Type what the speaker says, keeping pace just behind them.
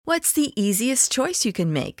What's the easiest choice you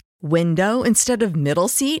can make? Window instead of middle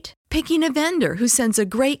seat? Picking a vendor who sends a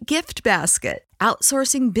great gift basket?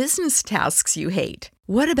 Outsourcing business tasks you hate?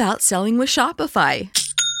 What about selling with Shopify?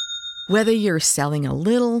 Whether you're selling a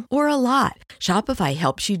little or a lot, Shopify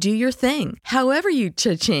helps you do your thing, however you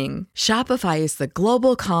cha-ching. Shopify is the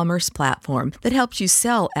global commerce platform that helps you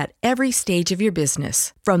sell at every stage of your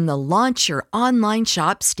business. From the launch your online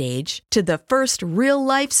shop stage to the first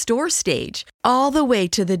real-life store stage, all the way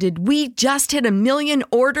to the did we just hit a million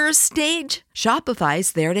orders stage.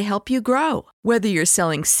 Shopify's there to help you grow. Whether you're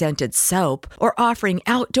selling scented soap or offering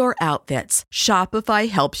outdoor outfits, Shopify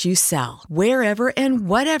helps you sell. Wherever and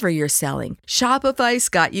whatever you're selling, Shopify's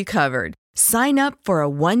got you covered. Sign up for a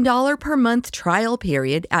 $1 per month trial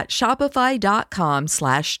period at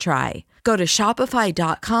shopify.com/try. Go to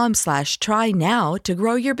shopify.com/try now to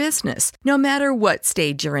grow your business, no matter what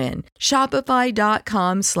stage you're in.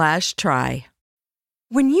 Shopify.com/try.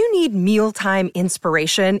 When you need mealtime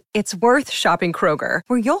inspiration, it's worth shopping Kroger,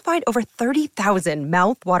 where you'll find over 30,000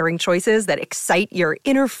 mouth-watering choices that excite your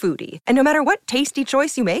inner foodie. And no matter what tasty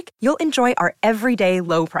choice you make, you'll enjoy our everyday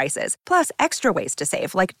low prices, plus extra ways to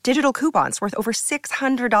save, like digital coupons worth over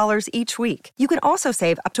 $600 each week. You can also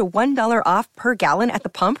save up to $1 off per gallon at the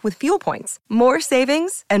pump with fuel points. More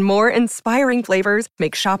savings and more inspiring flavors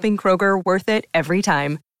make shopping Kroger worth it every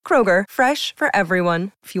time. Kroger, fresh for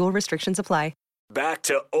everyone. Fuel restrictions apply. Back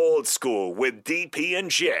to old school with DP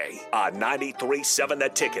and J on 93.7 The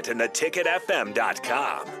Ticket and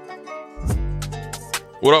theticketfm.com.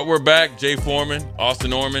 What up? We're back. Jay Foreman, Austin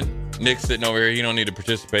Norman, Nick sitting over here. He don't need to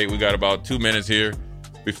participate. We got about 2 minutes here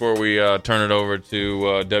before we turn it over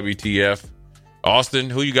to WTF. Austin,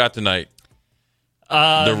 who you got tonight?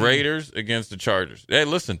 The Raiders against the Chargers. Hey,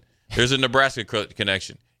 listen, there's a Nebraska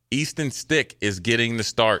connection. Easton Stick is getting the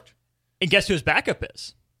start. And guess who his backup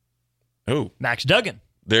is? Who? Max Duggan.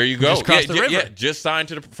 There you go. Just crossed the river. Yeah, just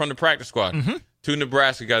signed from the practice squad. Mm-hmm. Two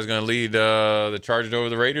Nebraska guys going to lead the Chargers over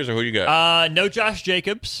the Raiders, or who you got? No Josh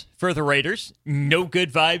Jacobs for the Raiders. No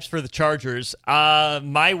good vibes for the Chargers.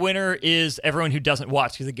 My winner is everyone who doesn't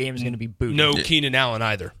watch because the game is going to be booted. No Keenan Allen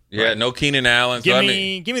either. Yeah, right. No Keenan Allen. Give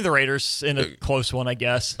me the Raiders in a close one, I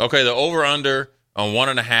guess. Okay, the over-under on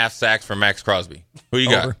 1.5 sacks for Max Crosby. Who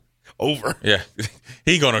you got? Over. Yeah.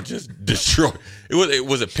 He going to just destroy.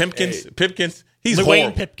 Was it Pipkins? Pipkins? He's Dwayne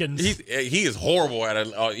horrible. Pipkins. He is horrible at it.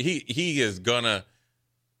 He is going to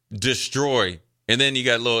destroy. And then you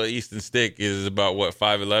got little Easton Stick is about,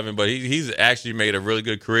 5'11", but he's actually made a really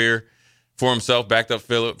good career for himself, backed up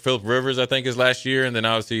Phillip Rivers, I think, his last year. And then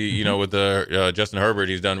obviously, with the Justin Herbert,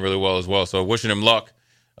 he's done really well as well. So wishing him luck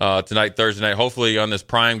tonight, Thursday night. Hopefully on this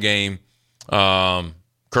prime game,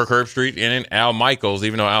 Kirk Herbstreit and Al Michaels,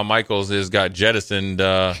 even though Al Michaels has got jettisoned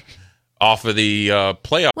off of the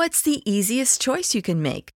playoff. What's the easiest choice you can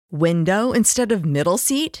make? Window instead of middle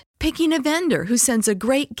seat? Picking a vendor who sends a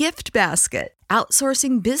great gift basket?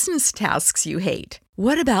 Outsourcing business tasks you hate?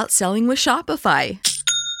 What about selling with Shopify?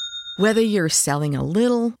 Whether you're selling a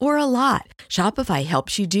little or a lot, Shopify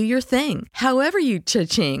helps you do your thing, however you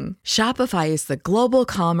cha-ching. Shopify is the global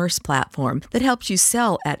commerce platform that helps you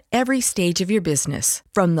sell at every stage of your business.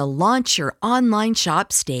 From the launch your online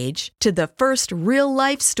shop stage to the first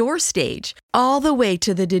real-life store stage, all the way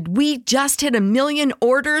to the did we just hit a million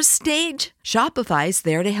orders stage. Shopify's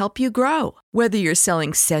there to help you grow. Whether you're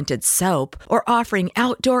selling scented soap or offering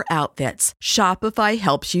outdoor outfits, Shopify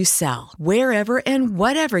helps you sell. Wherever and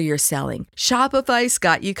whatever you're selling, Shopify's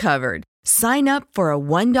got you covered. Sign up for a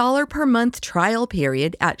 $1 per month trial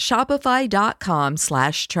period at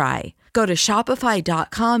shopify.com/try. Go to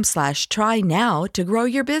shopify.com/try now to grow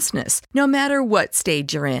your business, no matter what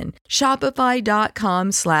stage you're in.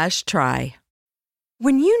 Shopify.com/try.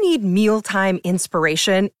 When you need mealtime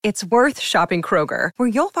inspiration, it's worth shopping Kroger, where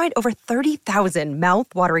you'll find over 30,000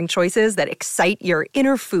 mouth-watering choices that excite your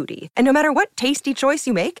inner foodie. And no matter what tasty choice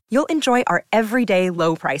you make, you'll enjoy our everyday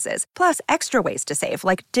low prices, plus extra ways to save,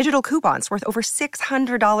 like digital coupons worth over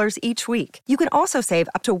 $600 each week. You can also save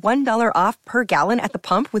up to $1 off per gallon at the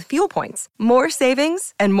pump with fuel points. More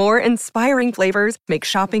savings and more inspiring flavors make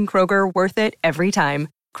shopping Kroger worth it every time.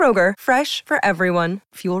 Kroger, fresh for everyone.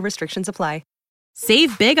 Fuel restrictions apply.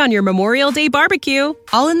 Save big on your Memorial Day barbecue,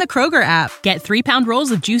 all in the Kroger app. Get 3-pound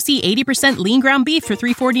rolls of juicy 80% lean ground beef for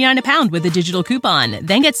 $3.49 a pound with a digital coupon.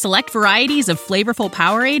 Then get select varieties of flavorful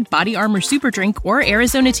Powerade, Body Armor Super Drink, or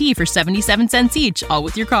Arizona tea for 77 cents each, all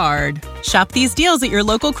with your card. Shop these deals at your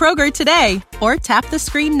local Kroger today, or tap the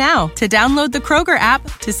screen now to download the Kroger app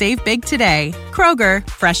to save big today. Kroger,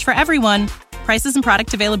 fresh for everyone. Prices and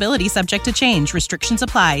product availability subject to change. Restrictions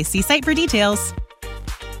apply. See site for details.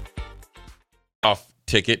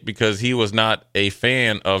 ticket because he was not a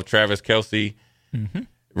fan of Travis Kelce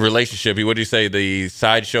relationship. What did you say? The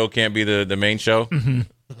sideshow can't be the main show? Mm-hmm.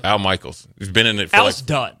 Al Michaels. He's been in it for Al's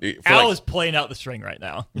done. Al is playing out the string right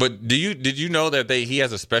now. But did you know that he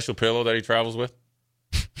has a special pillow that he travels with?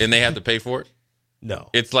 And they have to pay for it? No.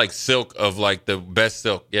 It's like silk of like the best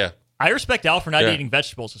silk. Yeah. I respect Al for not eating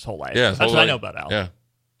vegetables his whole life. Yeah, that's what I know about Al. Yeah.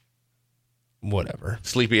 Whatever.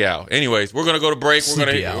 Sleepy Al. Anyways, we're going to go to break. We're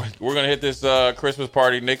going to hit this Christmas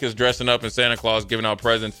party. Nick is dressing up in Santa Claus, giving out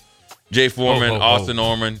presents. Jay Foreman, Austin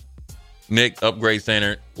Orman, Nick, Upgrade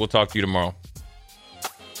Center. We'll talk to you tomorrow.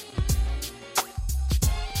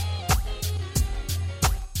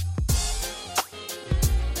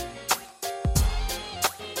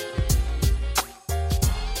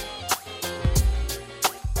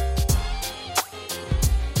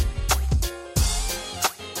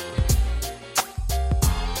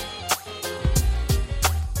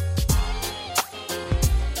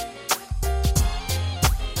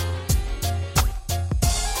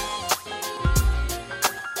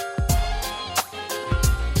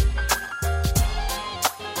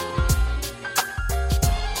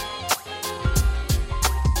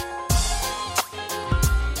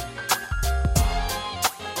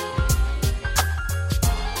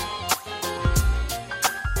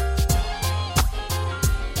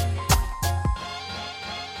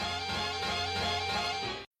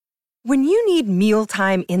 When you need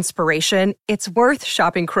mealtime inspiration, it's worth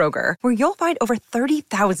shopping Kroger, where you'll find over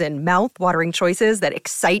 30,000 mouth-watering choices that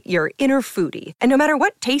excite your inner foodie. And no matter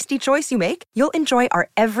what tasty choice you make, you'll enjoy our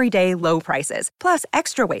everyday low prices, plus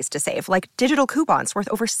extra ways to save, like digital coupons worth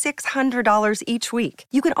over $600 each week.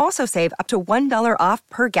 You can also save up to $1 off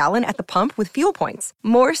per gallon at the pump with fuel points.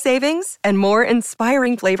 More savings and more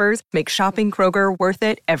inspiring flavors make shopping Kroger worth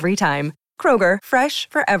it every time. Kroger, fresh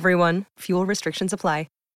for everyone. Fuel restrictions apply.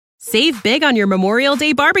 Save big on your Memorial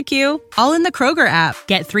Day barbecue, all in the Kroger app.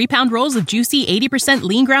 Get 3-pound rolls of juicy 80%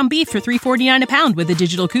 lean ground beef for $3.49 a pound with a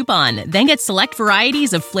digital coupon. Then get select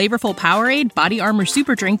varieties of flavorful Powerade, Body Armor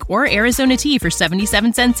Super Drink, or Arizona tea for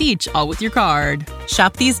 77 cents each, all with your card.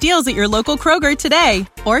 Shop these deals at your local Kroger today,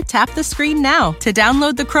 or tap the screen now to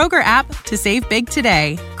download the Kroger app to save big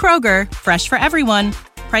today. Kroger, fresh for everyone.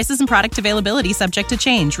 Prices and product availability subject to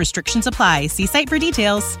change. Restrictions apply. See site for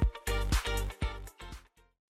details.